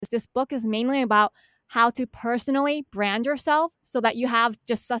this book is mainly about how to personally brand yourself so that you have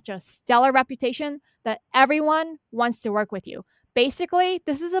just such a stellar reputation that everyone wants to work with you. Basically,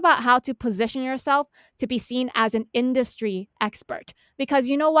 this is about how to position yourself to be seen as an industry expert. Because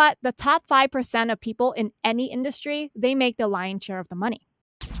you know what? The top 5% of people in any industry, they make the lion's share of the money.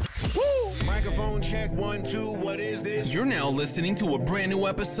 Microphone check 1 2. What is this? You're now listening to a brand new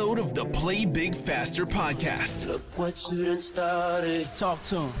episode of the Play Big Faster podcast. Look what you done started. Talk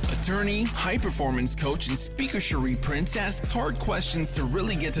to him. Attorney, high performance coach, and speaker Cherie Prince asks hard questions to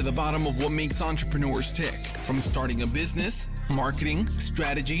really get to the bottom of what makes entrepreneurs tick. From starting a business, marketing,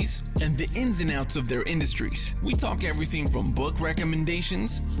 strategies, and the ins and outs of their industries. We talk everything from book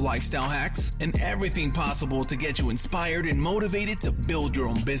recommendations, lifestyle hacks, and everything possible to get you inspired and motivated to build your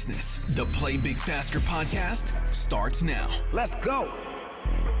own business. The Play Big Faster podcast starts now. Let's go.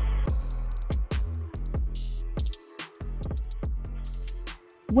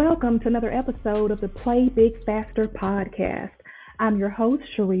 Welcome to another episode of the Play Big Faster podcast. I'm your host,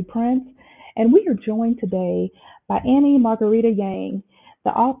 Cherie Prince, and we are joined today by Annie Margarita Yang,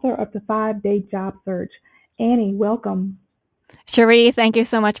 the author of the 5-Day Job Search. Annie, welcome. Cherie, thank you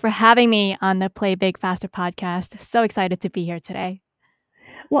so much for having me on the Play Big Faster podcast. So excited to be here today.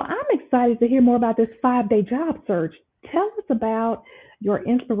 Well, I'm excited to hear more about this 5-Day Job Search. Tell us about your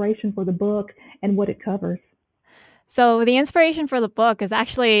inspiration for the book and what it covers. So the inspiration for the book is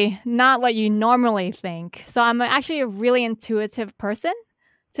actually not what you normally think. So I'm actually a really intuitive person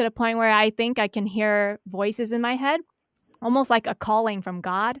to the point where I think I can hear voices in my head, almost like a calling from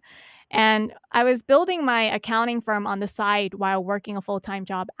God. And I was building my accounting firm on the side while working a full-time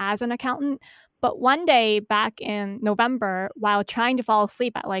job as an accountant. But one day back in November, while trying to fall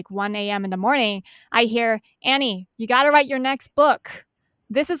asleep at like 1 a.m. in the morning, I hear, Annie, you got to write your next book.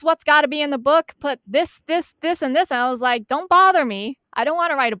 This is what's got to be in the book. Put this, and this. And I was like, don't bother me. I don't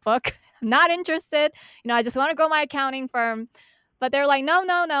want to write a book. I'm not interested. I just want to grow my accounting firm. But they're like,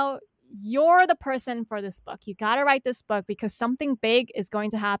 no. You're the person for this book. You got to write this book because something big is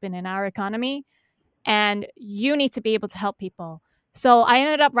going to happen in our economy. And you need to be able to help people. So I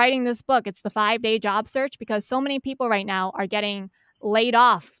ended up writing this book. It's the 5-Day Job Search because so many people right now are getting laid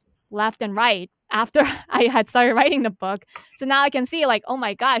off left and right after I had started writing the book. So now I can see like, oh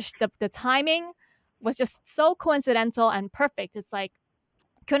my gosh, the timing was just so coincidental and perfect. It's like,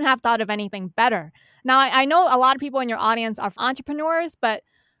 couldn't have thought of anything better. Now, I know a lot of people in your audience are entrepreneurs, but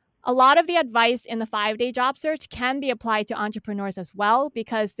a lot of the advice in the 5-Day Job Search can be applied to entrepreneurs as well,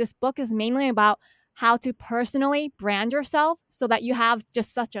 because this book is mainly about how to personally brand yourself so that you have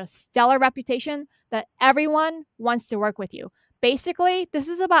just such a stellar reputation that everyone wants to work with you. Basically, this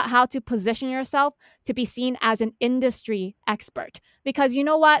is about how to position yourself to be seen as an industry expert. Because you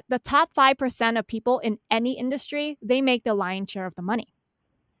know what? The top 5% of people in any industry, they make the lion's share of the money.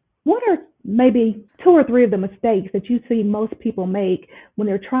 What are maybe 2 or 3 of the mistakes that you see most people make when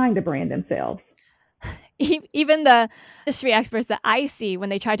they're trying to brand themselves? Even the industry experts that I see when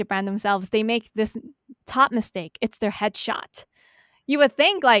they try to brand themselves, they make this top mistake. It's their headshot. You would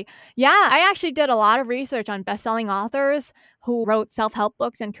think like, yeah, I actually did a lot of research on best-selling authors who wrote self-help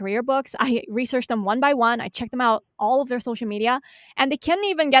books and career books. I researched them one by one. I checked them out, all of their social media, and they can't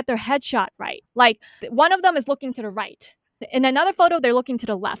even get their headshot right. Like one of them is looking to the right. In another photo, they're looking to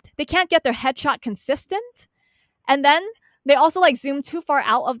the left. They can't get their headshot consistent. And then they also like zoom too far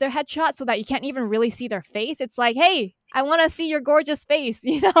out of their headshot so that you can't even really see their face. It's like, hey, I want to see your gorgeous face,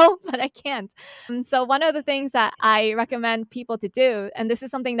 but I can't. And so one of the things that I recommend people to do, and this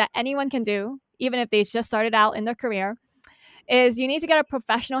is something that anyone can do, even if they just started out in their career, is you need to get a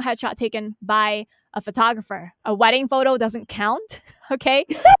professional headshot taken by a photographer. A wedding photo doesn't count, okay?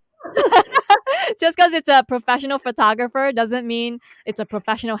 Just because it's a professional photographer doesn't mean it's a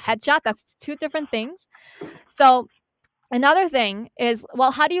professional headshot. That's 2 different things. So another thing is,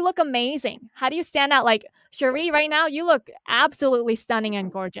 well, how do you look amazing? How do you stand out? Like Cherie, right now, you look absolutely stunning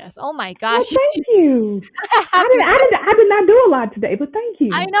and gorgeous. Oh my gosh! Well, thank you. I did not do a lot today, but thank you.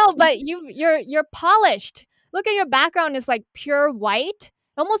 I know, but you're polished. Look at your background; it's like pure white. It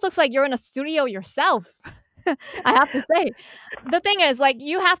almost looks like you're in a studio yourself. I have to say, the thing is, like,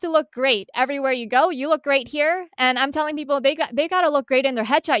 you have to look great everywhere you go. You look great here, and I'm telling people they got to look great in their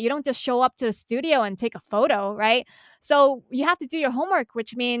headshot. You don't just show up to the studio and take a photo, right? So you have to do your homework,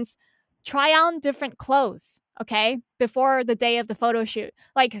 which means try on different clothes, okay, before the day of the photo shoot.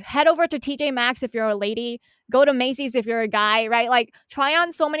 Like head over to TJ Maxx if you're a lady, go to Macy's if you're a guy, right? Like try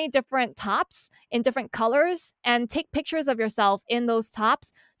on so many different tops in different colors and take pictures of yourself in those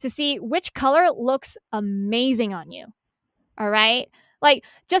tops to see which color looks amazing on you. All right. Like,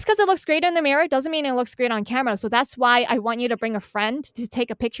 just because it looks great in the mirror doesn't mean it looks great on camera. So that's why I want you to bring a friend to take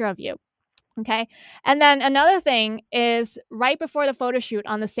a picture of you. Okay. And then another thing is right before the photo shoot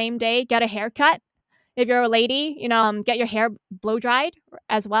on the same day, get a haircut. If you're a lady, get your hair blow dried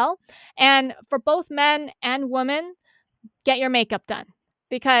as well. And for both men and women, get your makeup done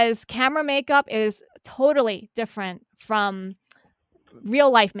because camera makeup is totally different from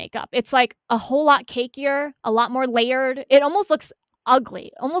real life makeup. It's like a whole lot cakier, a lot more layered. It almost looks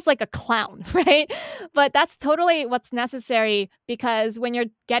ugly, almost like a clown, right? But that's totally what's necessary because when you're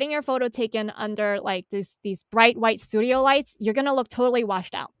getting your photo taken under like these bright white studio lights, you're going to look totally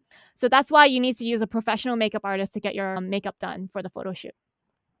washed out. So that's why you need to use a professional makeup artist to get your makeup done for the photo shoot.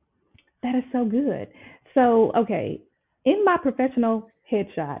 That is so good. So, okay, in my professional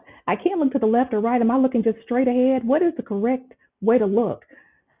headshot, I can't look to the left or right. Am I looking just straight ahead? What is the correct way to look?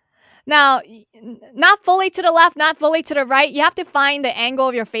 Now, not fully to the left, not fully to the right. You have to find the angle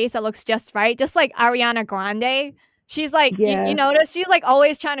of your face that looks just right. Just like Ariana Grande. She's like, you Yes. notice she's like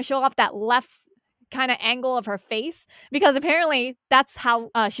always trying to show off that left kind of angle of her face because apparently that's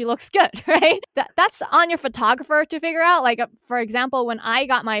how she looks good, right? That's on your photographer to figure out. Like, for example, when I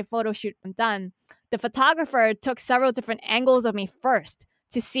got my photo shoot done, the photographer took several different angles of me first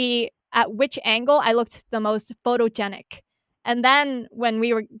to see at which angle I looked the most photogenic. And then when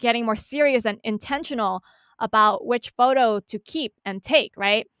we were getting more serious and intentional about which photo to keep and take,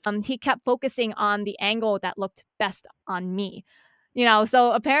 right? He kept focusing on the angle that looked best on me.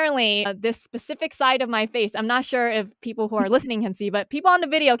 So apparently this specific side of my face, I'm not sure if people who are listening can see, but people on the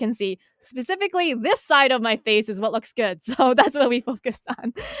video can see specifically this side of my face is what looks good. So that's what we focused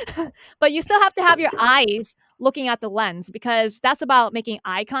on. But you still have to have your eyes looking at the lens because that's about making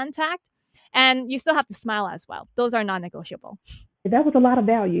eye contact. And you still have to smile as well. Those are non-negotiable. That was a lot of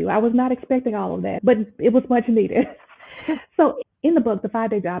value. I was not expecting all of that, but it was much needed. So, in the book, The 5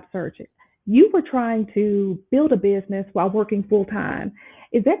 Day Job Search, you were trying to build a business while working full time.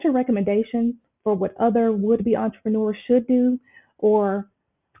 Is that your recommendation for what other would be entrepreneurs should do? Or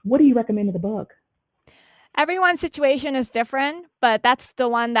what do you recommend in the book? Everyone's situation is different, but that's the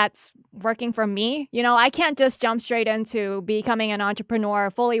one that's working for me. I can't just jump straight into becoming an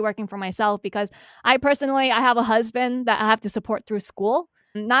entrepreneur, fully working for myself because I have a husband that I have to support through school.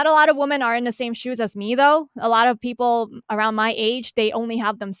 Not a lot of women are in the same shoes as me though. A lot of people around my age, they only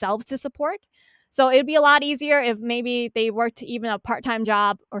have themselves to support. So it'd be a lot easier if maybe they worked even a part-time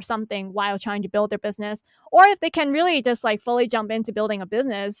job or something while trying to build their business, or if they can really just like fully jump into building a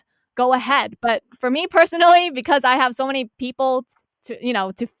business, go ahead. But for me personally, because I have so many people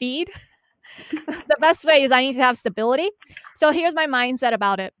to feed, the best way is I need to have stability. So here's my mindset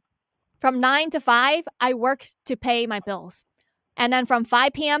about it. From 9 to 5, I work to pay my bills. And then from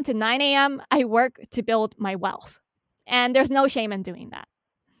 5 p.m. to 9 a.m., I work to build my wealth. And there's no shame in doing that.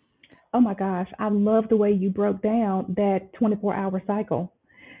 Oh my gosh, I love the way you broke down that 24-hour cycle.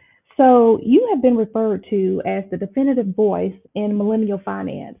 So, you have been referred to as the definitive voice in millennial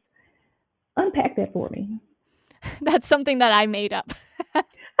finance. Unpack that for me. That's something that I made up.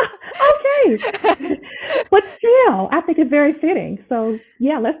 Okay. But still, I think it's very fitting. So,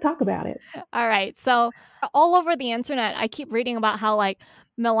 yeah, let's talk about it. All right. So all over the internet, I keep reading about how like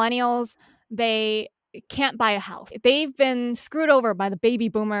millennials, they can't buy a house. They've been screwed over by the baby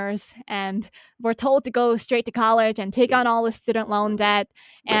boomers and were told to go straight to college and take on all the student loan debt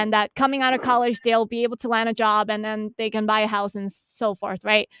and that coming out of college they'll be able to land a job and then they can buy a house and so forth,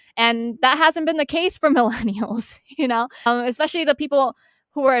 right? And that hasn't been the case for millennials, especially the people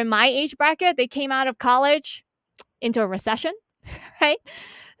who are in my age bracket. They came out of college into a recession, right?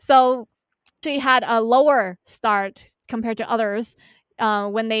 So they had a lower start compared to others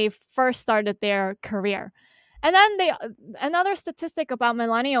when they first started their career. And then another statistic about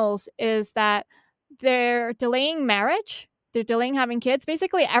millennials is that they're delaying marriage. They're delaying having kids.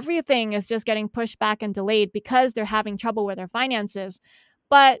 Basically, everything is just getting pushed back and delayed because they're having trouble with their finances.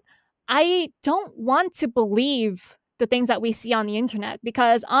 But I don't want to believe the things that we see on the internet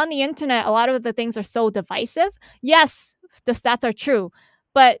because on the internet, a lot of the things are so divisive. Yes, the stats are true,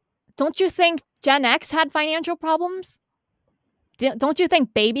 but don't you think Gen X had financial problems? Don't you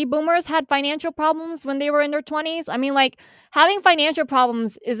think baby boomers had financial problems when they were in their 20s? I mean, like, having financial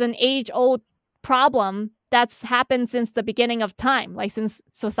problems is an age old problem that's happened since the beginning of time, like since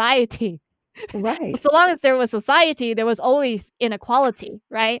society. Right. So long as there was society, there was always inequality,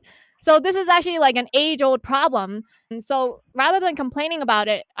 right? So this is actually like an age old problem. And so rather than complaining about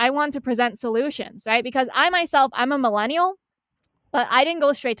it, I want to present solutions, right? Because I myself, I'm a millennial, but I didn't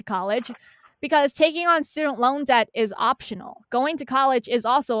go straight to college because taking on student loan debt is optional. Going to college is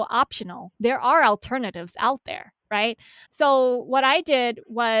also optional. There are alternatives out there. right? So what I did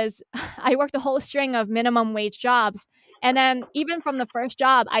was I worked a whole string of minimum wage jobs. And then even from the first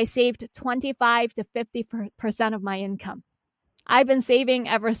job, I saved 25 to 50% of my income. I've been saving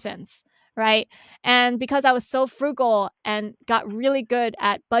ever since, right? And because I was so frugal and got really good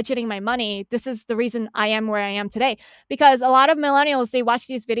at budgeting my money, this is the reason I am where I am today. Because a lot of millennials, they watch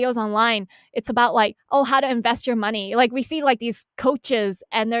these videos online. It's about like, oh, how to invest your money. Like we see like these coaches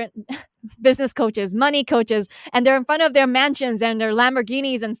and they're business coaches, money coaches, and they're in front of their mansions and their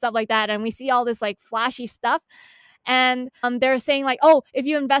Lamborghinis and stuff like that. And we see all this like flashy stuff. And they're saying like, oh, if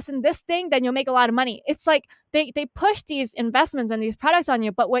you invest in this thing, then you'll make a lot of money. It's like they push these investments and these products on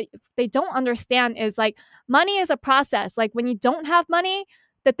you, but what they don't understand is like money is a process. Like when you don't have money,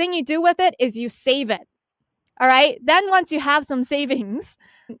 the thing you do with it is you save it. All right. Then once you have some savings,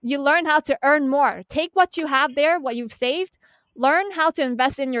 you learn how to earn more. Take what you have there, what you've saved, learn how to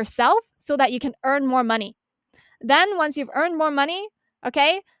invest in yourself so that you can earn more money. Then once you've earned more money,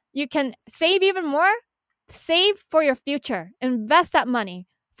 okay, you can save even more. Save for your future. Invest that money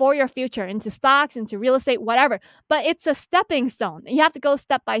for your future into stocks, into real estate, whatever. But it's a stepping stone. You have to go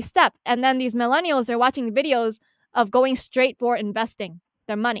step by step. And then these millennials are watching videos of going straight for investing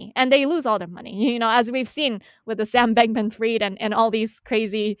their money and they lose all their money, as we've seen with the Sam Bankman Fried and all these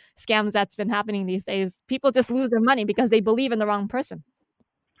crazy scams that's been happening these days. People just lose their money because they believe in the wrong person.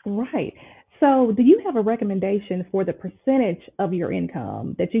 Right. So, do you have a recommendation for the percentage of your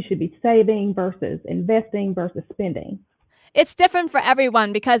income that you should be saving versus investing versus spending? It's different for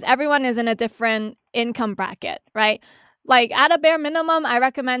everyone because everyone is in a different income bracket, right? Like at a bare minimum, I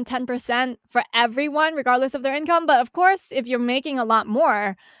recommend 10% for everyone, regardless of their income. But of course, if you're making a lot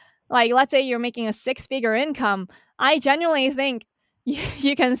more, like let's say you're making a six-figure income, I genuinely think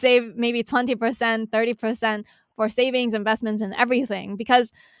you can save maybe 20%, 30% for savings, investments, and everything.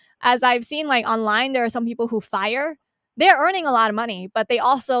 Because as I've seen like online, there are some people who fire. They're earning a lot of money, but they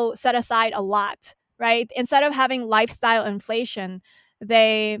also set aside a lot, right? Instead of having lifestyle inflation,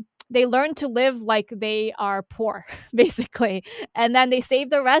 they they learn to live like they are poor, basically. And then they save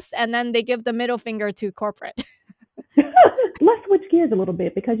the rest and then they give the middle finger to corporate. Let's switch gears a little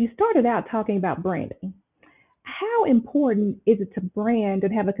bit because you started out talking about branding. How important is it to brand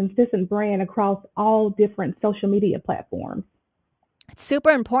and have a consistent brand across all different social media platforms? It's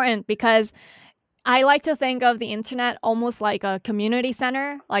super important because I like to think of the internet almost like a community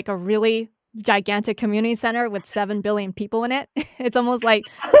center, like a really gigantic community center with 7 billion people in it. It's almost like,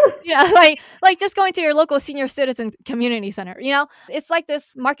 like just going to your local senior citizen community center, It's like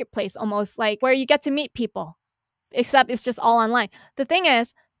this marketplace almost like where you get to meet people, except it's just all online. The thing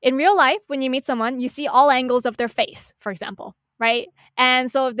is, in real life, when you meet someone, you see all angles of their face, for example, right?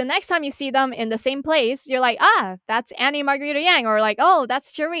 And so if the next time you see them in the same place, you're like, that's Annie Margarita Yang, or like, oh,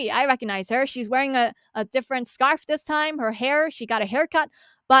 that's Cherie. I recognize her. She's wearing a different scarf this time. Her hair, she got a haircut,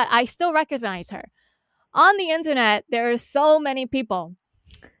 but I still recognize her. On the internet, there are so many people.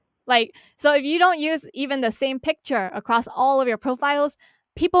 Like, so if you don't use even the same picture across all of your profiles,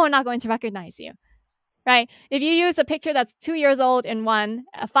 people are not going to recognize you, right? If you use a picture that's 2 years old in one,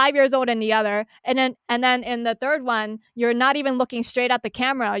 5 years old in the other, and then in the third one, you're not even looking straight at the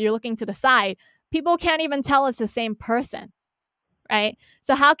camera, you're looking to the side, people can't even tell it's the same person, right?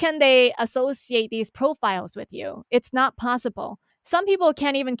 So how can they associate these profiles with you? It's not possible. Some people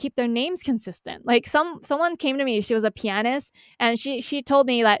can't even keep their names consistent. Like someone came to me, she was a pianist, and she told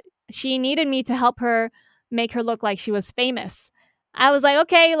me that she needed me to help her make her look like she was famous. I was like,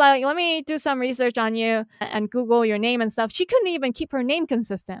 okay, like let me do some research on you and Google your name and stuff. She couldn't even keep her name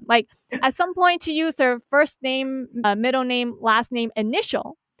consistent. Like at some point, she used her first name, middle name, last name,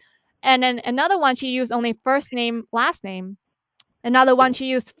 initial, and then another one she used only first name, last name. Another one she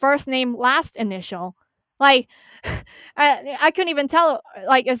used first name, last initial. Like, I couldn't even tell.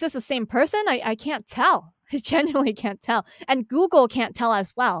 Like, is this the same person? I can't tell. I genuinely can't tell. And Google can't tell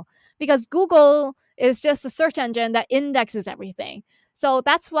as well because Google is just a search engine that indexes everything. So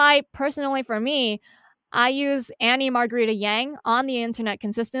that's why, personally, for me, I use Annie Margarita Yang on the internet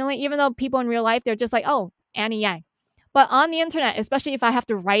consistently, even though people in real life, they're just like, oh, Annie Yang. But on the internet, especially if I have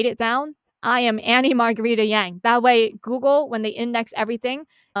to write it down, I am Annie Margarita Yang. That way, Google, when they index everything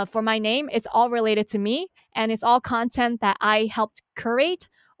for my name, it's all related to me and it's all content that I helped curate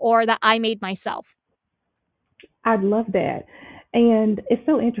or that I made myself. I'd love that. And it's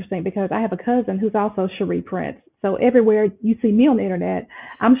so interesting because I have a cousin who's also Cherie Prince. So everywhere you see me on the internet,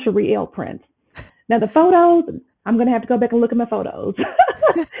 I'm Cherie L. Prince. Now the photos, I'm going to have to go back and look at my photos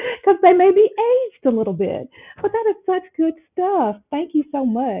because they may be aged a little bit. But that is such good stuff. Thank you so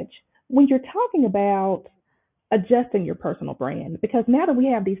much. When you're talking about adjusting your personal brand, because now that we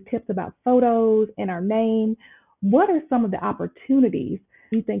have these tips about photos and our name, What are some of the opportunities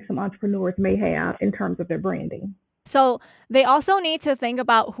you think some entrepreneurs may have in terms of their branding? So they also need to think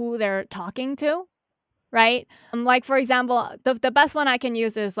about who they're talking to, right? Like for example, the best one I can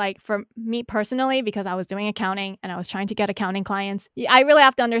use is like for me personally, because I was doing accounting and I was trying to get accounting clients. I really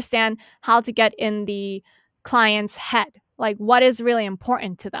have to understand how to get in the client's head. Like what is really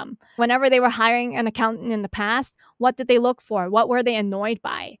important to them. Whenever they were hiring an accountant in the past, what did they look for? What were they annoyed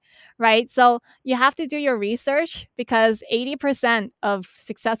by? Right? So you have to do your research because 80% of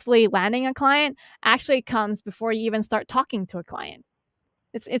successfully landing a client actually comes before you even start talking to a client.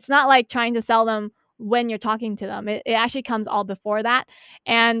 It's not like trying to sell them when you're talking to them. It actually comes all before that.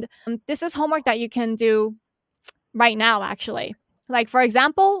 And this is homework that you can do right now, actually. Like, for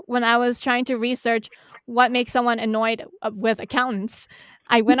example, when I was trying to research what makes someone annoyed with accountants,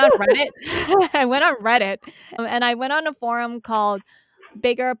 I went on Reddit. I went on Reddit and I went on a forum called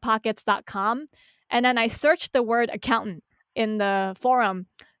biggerpockets.com. And then I searched the word accountant in the forum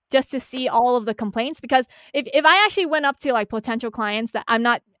just to see all of the complaints. Because if I actually went up to like potential clients that I'm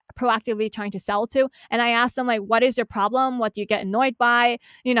not proactively trying to sell to, and I asked them like, what is your problem? What do you get annoyed by?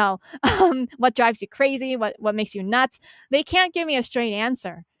 What drives you crazy? What makes you nuts? They can't give me a straight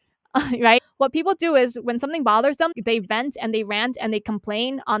answer. Right? What people do is when something bothers them, they vent and they rant and they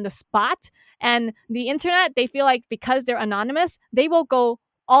complain on the spot. And the internet, they feel like because they're anonymous, they will go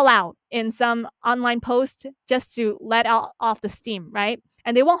all out in some online post just to let out off the steam, right?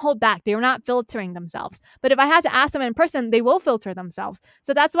 And they won't hold back. They're not filtering themselves. But if I had to ask them in person, they will filter themselves.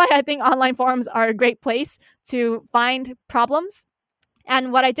 So that's why I think online forums are a great place to find problems.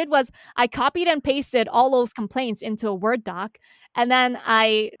 And what I did was I copied and pasted all those complaints into a Word doc, and then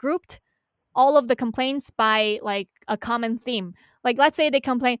I grouped all of the complaints by like a common theme. Like, let's say they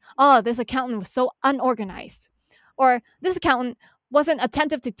complain, oh, this accountant was so unorganized, or this accountant wasn't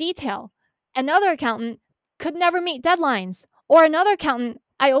attentive to detail. Another accountant could never meet deadlines, or another accountant,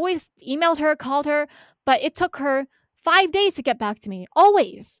 I always emailed her, called her, but it took her 5 days to get back to me,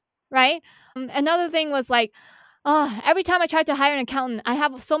 always, right? Another thing was like, every time I tried to hire an accountant, I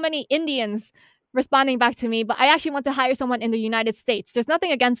have so many Indians responding back to me, but I actually want to hire someone in the United States. There's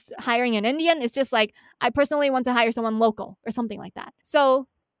nothing against hiring an Indian. It's just like I personally want to hire someone local or something like that. So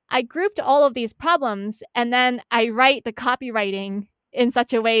I grouped all of these problems and then I write the copywriting in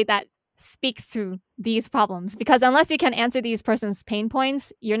such a way that speaks to these problems, because unless you can answer these person's pain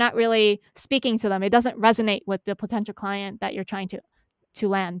points, you're not really speaking to them. It doesn't resonate with the potential client that you're trying to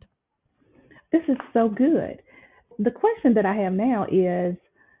land. This is so good. The question that I have now is,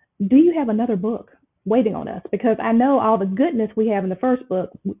 do you have another book waiting on us? Because I know all the goodness we have in the first book.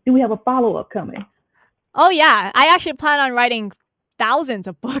 Do we have a follow up coming? Oh yeah, I actually plan on writing thousands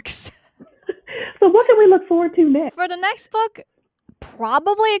of books. So, what can we look forward to next? For the next book,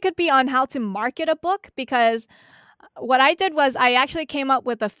 probably it could be on how to market a book, because what I did was I actually came up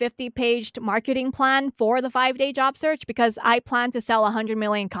with a 50-page marketing plan for the 5-day job search, because I plan to sell 100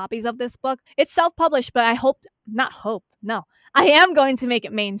 million copies of this book. It's self-published, but no. I am going to make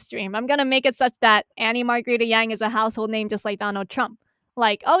it mainstream. I'm going to make it such that Annie Margarita Yang is a household name just like Donald Trump.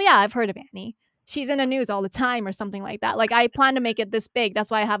 Like, oh yeah, I've heard of Annie. She's in the news all the time or something like that. Like I plan to make it this big.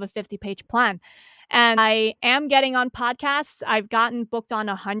 That's why I have a 50-page plan. And I am getting on podcasts. I've gotten booked on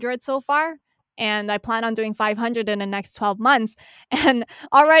 100 so far, and I plan on doing 500 in the next 12 months. And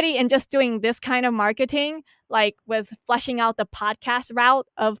already in just doing this kind of marketing, like with fleshing out the podcast route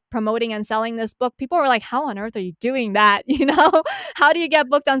of promoting and selling this book, people were like, how on earth are you doing that? How do you get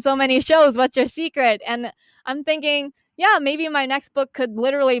booked on so many shows? What's your secret? And I'm thinking, yeah, maybe my next book could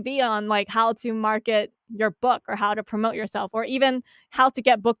literally be on like how to market your book or how to promote yourself, or even how to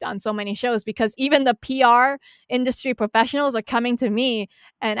get booked on so many shows, because even the PR industry professionals are coming to me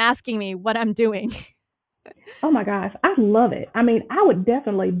and asking me what I'm doing. Oh my gosh, I love it. I mean, I would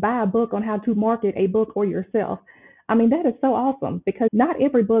definitely buy a book on how to market a book or yourself. I mean, that is so awesome because not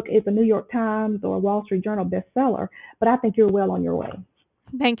every book is a New York Times or a Wall Street Journal bestseller, but I think you're well on your way.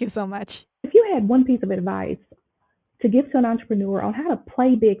 Thank you so much. If you had one piece of advice to give to an entrepreneur on how to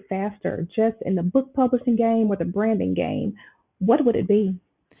play big faster, just in the book publishing game or the branding game, what would it be?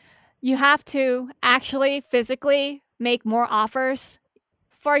 You have to actually physically make more offers.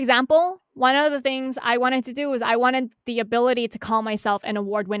 For example, one of the things I wanted to do was I wanted the ability to call myself an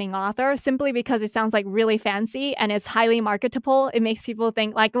award-winning author, simply because it sounds like really fancy and it's highly marketable. It makes people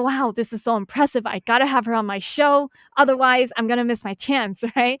think like, wow, this is so impressive. I got to have her on my show. Otherwise, I'm going to miss my chance,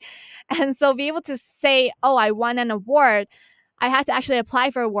 right? And so be able to say, oh, I won an award. I had to actually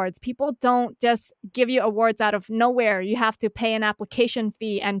apply for awards. People don't just give you awards out of nowhere. You have to pay an application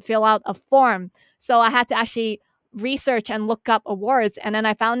fee and fill out a form. So I had to actually research and look up awards. And then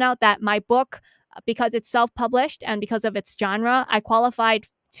I found out that my book because it's self-published and because of its genre, I qualified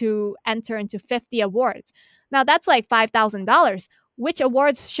to enter into 50 awards. Now that's like $5,000. Which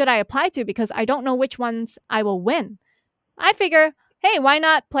awards should I apply to? Because I don't know which ones I will win. I figure, hey, why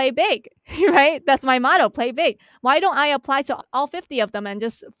not play big, right? That's my motto, play big. Why don't I apply to all 50 of them and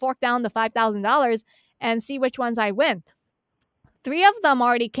just fork down the $5,000 and see which ones I win? 3 of them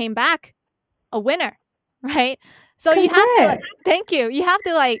already came back a winner, right? So you have to, thank you. You have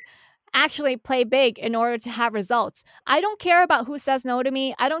to actually play big in order to have results. I don't care about who says no to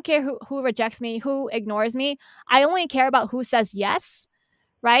me. I don't care who rejects me, who ignores me. I only care about who says yes,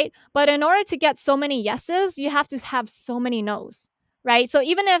 right? But in order to get so many yeses, you have to have so many no's, right? So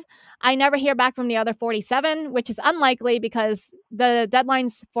even if I never hear back from the other 47, which is unlikely because the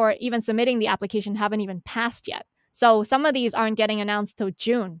deadlines for even submitting the application haven't even passed yet. So some of these aren't getting announced till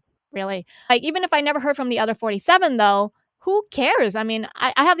June, really. Even if I never heard from the other 47, though, who cares? I mean,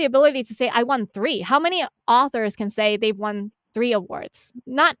 I have the ability to say I won 3. How many authors can say they've won 3 awards?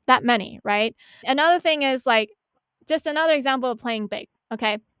 Not that many, right? Another thing is just another example of playing big,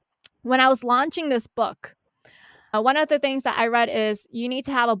 okay? When I was launching this book, one of the things that I read is you need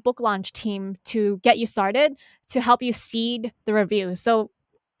to have a book launch team to get you started, to help you seed the reviews. So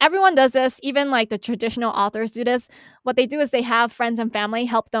everyone does this, even the traditional authors do this. What they do is they have friends and family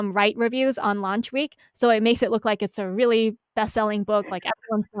help them write reviews on launch week. So it makes it look like it's a really best-selling book, like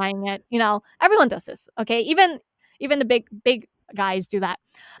everyone's buying it. Everyone does this, okay? Even the big guys do that.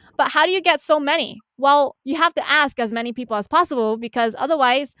 But how do you get so many? Well, you have to ask as many people as possible because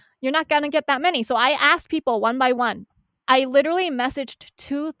otherwise you're not going to get that many. So I asked people one by one. I literally messaged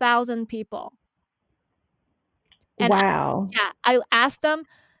 2,000 people. And wow. I asked them,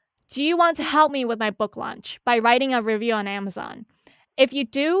 do you want to help me with my book launch by writing a review on Amazon? If you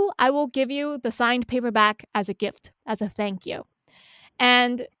do, I will give you the signed paperback as a gift, as a thank you.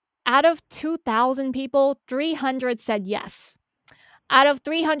 And out of 2,000 people, 300 said yes. Out of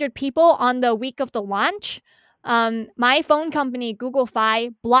 300 people on the week of the launch, my phone company, Google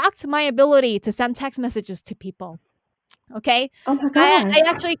Fi, blocked my ability to send text messages to people. Okay. Oh my So gosh. I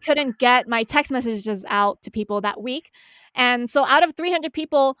actually couldn't get my text messages out to people that week. And so out of 300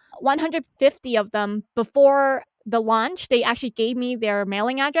 people, 150 of them before the launch, they actually gave me their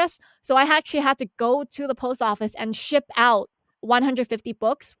mailing address. So I actually had to go to the post office and ship out 150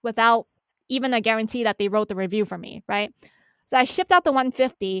 books without even a guarantee that they wrote the review for me, right? So I shipped out the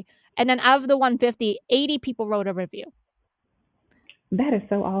 150, and then out of the 150, 80 people wrote a review. That is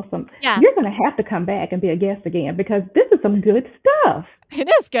so awesome. Yeah. You're going to have to come back and be a guest again because this is some good stuff. It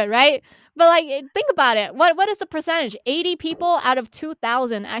is good, right? But think about it. What is the percentage? 80 people out of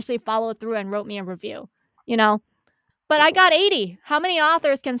 2,000 actually followed through and wrote me a review, But I got 80. How many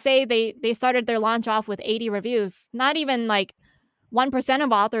authors can say they started their launch off with 80 reviews? Not even 1%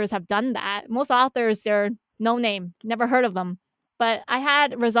 of authors have done that. Most authors, they're no name, never heard of them. But I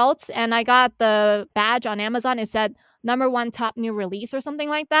had results and I got the badge on Amazon. It said #1 top new release or something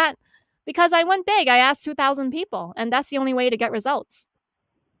like that. Because I went big. I asked 2,000 people, and that's the only way to get results.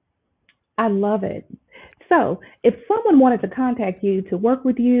 I love it. So, if someone wanted to contact you to work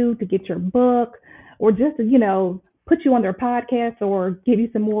with you, to get your book, or just to, put you on their podcast or give you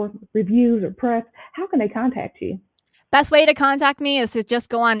some more reviews or press, how can they contact you? Best way to contact me is to just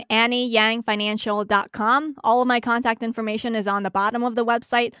go on AnnieYangFinancial.com. All of my contact information is on the bottom of the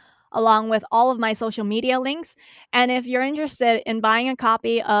website, along with all of my social media links. And if you're interested in buying a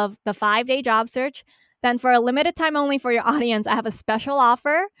copy of the 5-Day Job Search, then for a limited time only for your audience, I have a special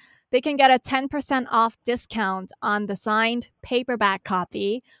offer. They can get a 10% off discount on the signed paperback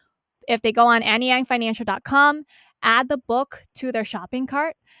copy if they go on AnnieYangFinancial.com, add the book to their shopping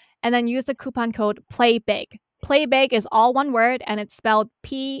cart, and then use the coupon code PLAYBIG. Playbig is all one word, and it's spelled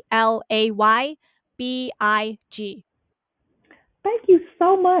PLAYBIG. Thank you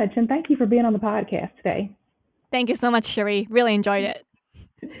so much, and thank you for being on the podcast today. Thank you so much, Cherie. Really enjoyed it.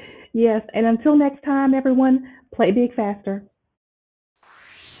 Yes, and until next time, everyone, play big faster.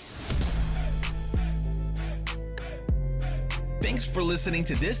 Thanks for listening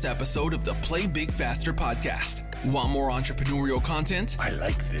to this episode of the Play Big Faster podcast. Want more entrepreneurial content? I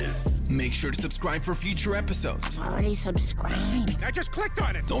like this. Make sure to subscribe for future episodes. Already subscribed. I just clicked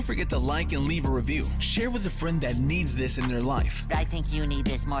on it. Don't forget to like and leave a review. Share with a friend that needs this in their life. I think you need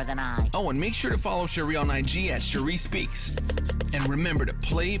this more than I. Oh, and make sure to follow Cherie on IG at Cherie Speaks. And remember to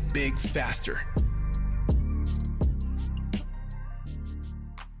play big faster.